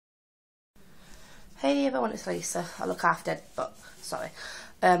Hey everyone, it's Lisa. I look half dead, but sorry.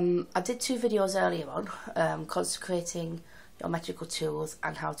 I did 2 videos earlier on, consecrating your magical tools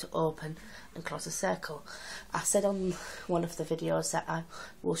and how to open and close a circle. I said on one of the videos that I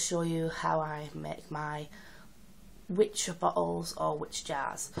will show you how I make my witch bottles or witch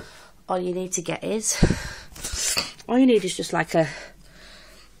jars. All you need is just like a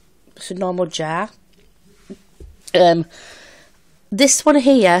normal jar. This one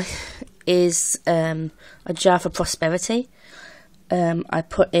here is a jar for prosperity. I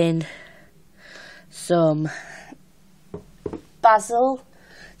put in some basil,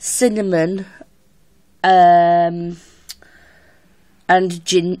 cinnamon, and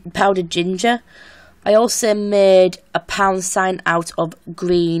powdered ginger. I also made a pound sign out of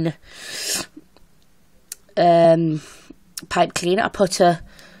green pipe cleaner. I put a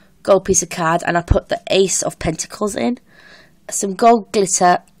gold piece of card and I put the Ace of Pentacles in, some gold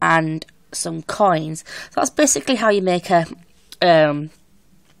glitter and some coins. So that's basically how you make a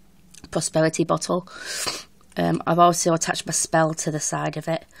prosperity bottle. I've also attached my spell to the side of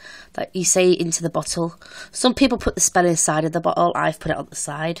it that you say into the bottle. Some people put the spell inside of the bottle. I've put it on the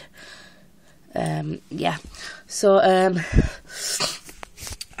side. Yeah. So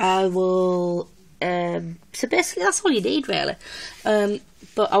I will. So basically, that's all you need, really.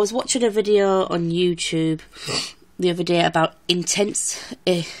 But I was watching a video on YouTube the other day about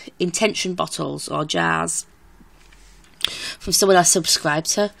intention bottles or jars from someone I subscribe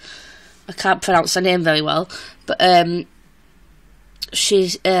to. I can't pronounce her name very well, but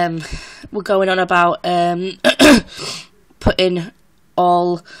she's we're going on about putting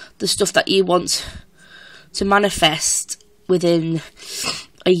all the stuff that you want to manifest within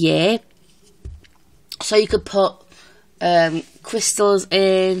a year. So you could put crystals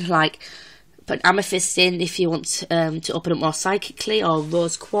in, like put an amethyst in if you want to open up more psychically, or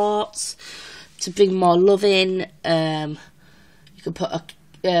rose quartz to bring more love in. You could put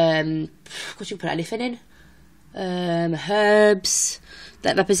could you put anything in? Herbs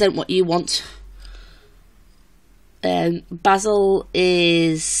that represent what you want. Basil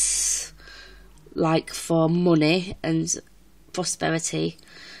is like for money and prosperity.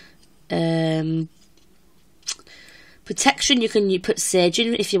 Protection, you put sage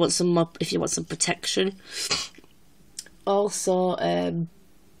in if you want some more, if you want some protection. Also,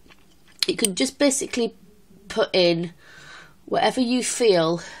 you can just basically put in whatever you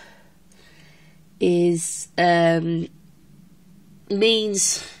feel is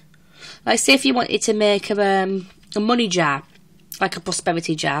means. Like, say if you wanted to make a money jar, like a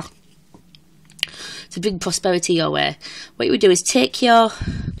prosperity jar, to bring prosperity your way, what you would do is take your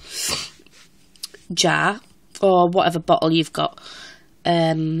jar or whatever bottle you've got,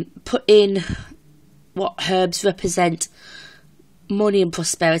 put in what herbs represent money and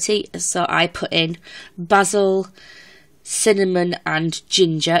prosperity. So I put in basil, cinnamon and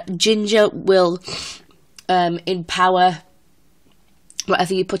ginger. Ginger will empower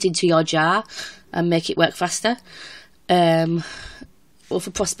whatever you put into your jar and make it work faster. Or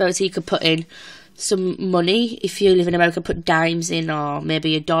for prosperity, you could put in some money. If you live in America, put dimes in, or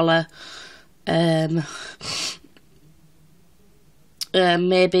maybe $1.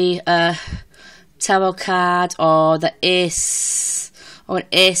 Maybe a tarot card, or the ace, or an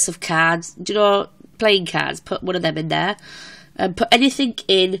ace of cards. Do you know, playing cards? Put one of them in there, and put anything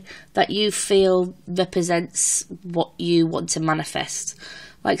in that you feel represents what you want to manifest.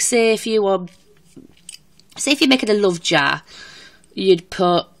 Like, say if you're making a love jar, you'd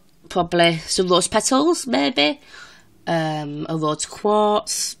put probably some rose petals, maybe a rose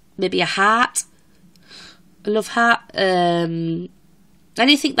quartz, maybe a heart, a love heart,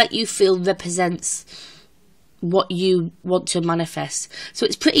 anything that you feel represents what you want to manifest. So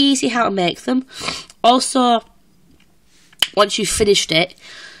it's pretty easy how to make them. Also, once you've finished it,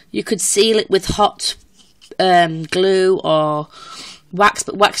 you could seal it with hot glue or wax,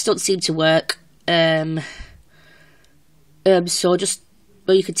 but wax don't seem to work. So just,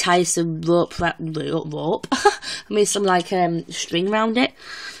 or you could tie some rope. I mean, some like string around it.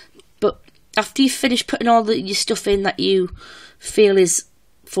 But after you finish putting all your stuff in that you feel is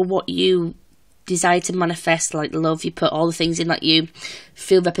for what you desire to manifest, like love, you put all the things in that you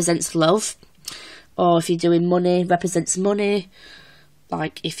feel represents love. Or if you're doing money, represents money.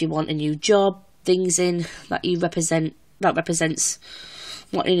 Like if you want a new job, things in that you represent, that represents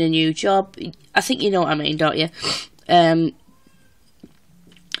wanting a new job. I think you know what I mean, don't you?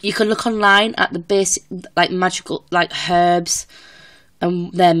 You can look online at the basic, like magical, like herbs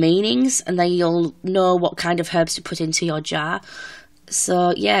and their meanings, and then you'll know what kind of herbs to put into your jar.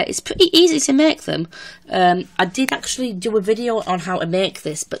 So yeah, it's pretty easy to make them. I did actually do a video on how to make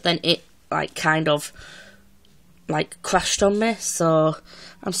this, but then it like kind of like crashed on me, so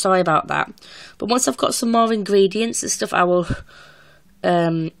I'm sorry about that. But once I've got some more ingredients and stuff, I will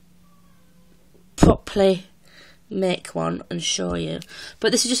properly make one and show you.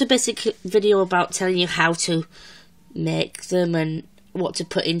 But this is just a basic video about telling you how to make them and what to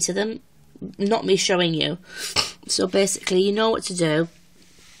put into them, not me showing you. So basically, you know what to do.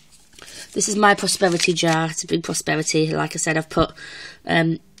 This is my prosperity jar. It's a big prosperity. Like I said, I've put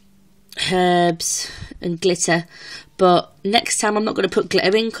herbs and glitter, but next time I'm not going to put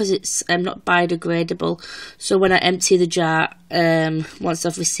glitter in because it's not biodegradable. So when I empty the jar, once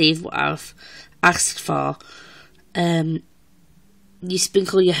I've received what I've asked for, you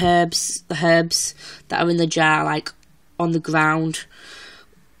sprinkle your herbs, the herbs that are in the jar, like on the ground,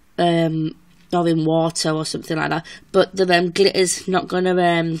 or in water or something like that. But the glitter's not going to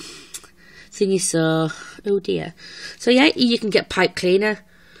thingy, so oh dear. So yeah, you can get pipe cleaner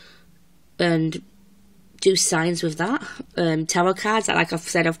and do signs with that. Tarot cards, like I've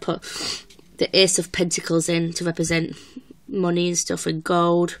said, I've put the Ace of Pentacles in to represent money and stuff, and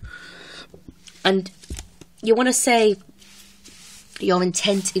gold. And you want to say your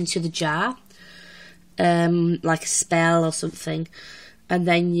intent into the jar, like a spell or something, and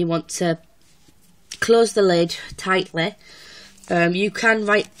then you want to close the lid tightly. You can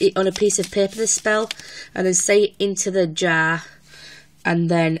write it on a piece of paper, the spell, and then say it into the jar, and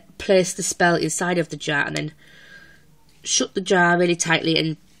then place the spell inside of the jar, and then shut the jar really tightly,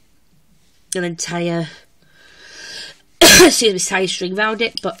 and then tie a tie a string around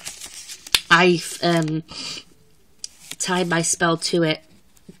it. But I've tied my spell to it,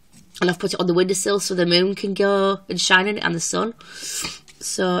 and I've put it on the windowsill so the moon can go and shine in it, and the sun.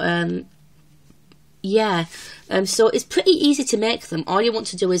 So yeah, so it's pretty easy to make them. All you want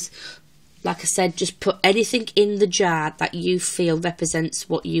to do is, like I said, just put anything in the jar that you feel represents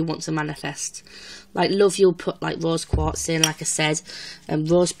what you want to manifest. Like love, you'll put like rose quartz in, like I said, and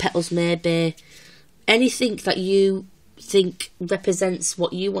rose petals maybe. Anything that you think represents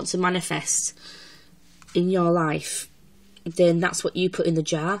what you want to manifest in your life, then that's what you put in the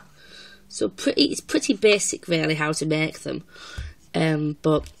jar. So it's pretty basic really how to make them.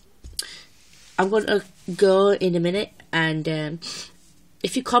 But I'm going to go in a minute, and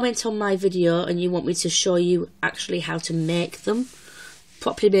if you comment on my video and you want me to show you actually how to make them,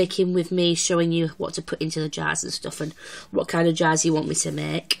 properly making with me, showing you what to put into the jars and stuff, and what kind of jars you want me to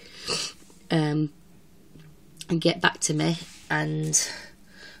make, and get back to me, and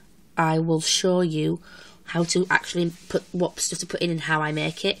I will show you how to actually put what stuff to put in and how I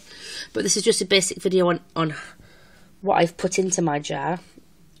make it. But this is just a basic video on what I've put into my jar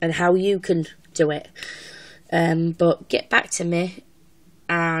and how you can do it. But get back to me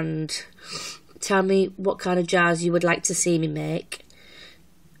and tell me what kind of jars you would like to see me make,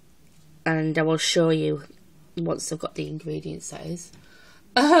 and I will show you once I've got the ingredients, that is.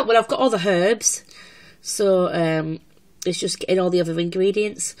 Well, I've got all the herbs, so it's just getting all the other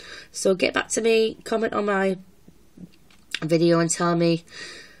ingredients. So get back to me, comment on my video and tell me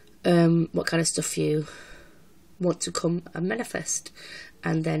what kind of stuff you want to come and manifest,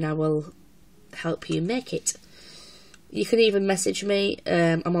 and then I will help you make it. You can even message me.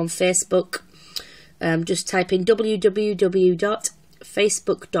 I'm on Facebook. Just type in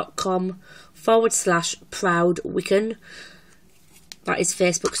www.facebook.com/proudwiccan. That is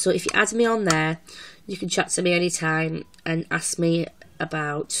Facebook. So if you add me on there, you can chat to me anytime and ask me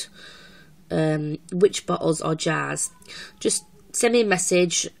about witch bottles or jars. Just send me a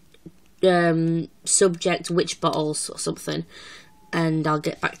message, subject witch bottles or something, and I'll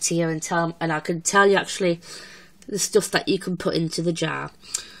get back to you and I can tell you actually the stuff that you can put into the jar.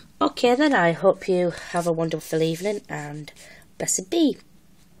 Okay then, I hope you have a wonderful evening, and blessed be.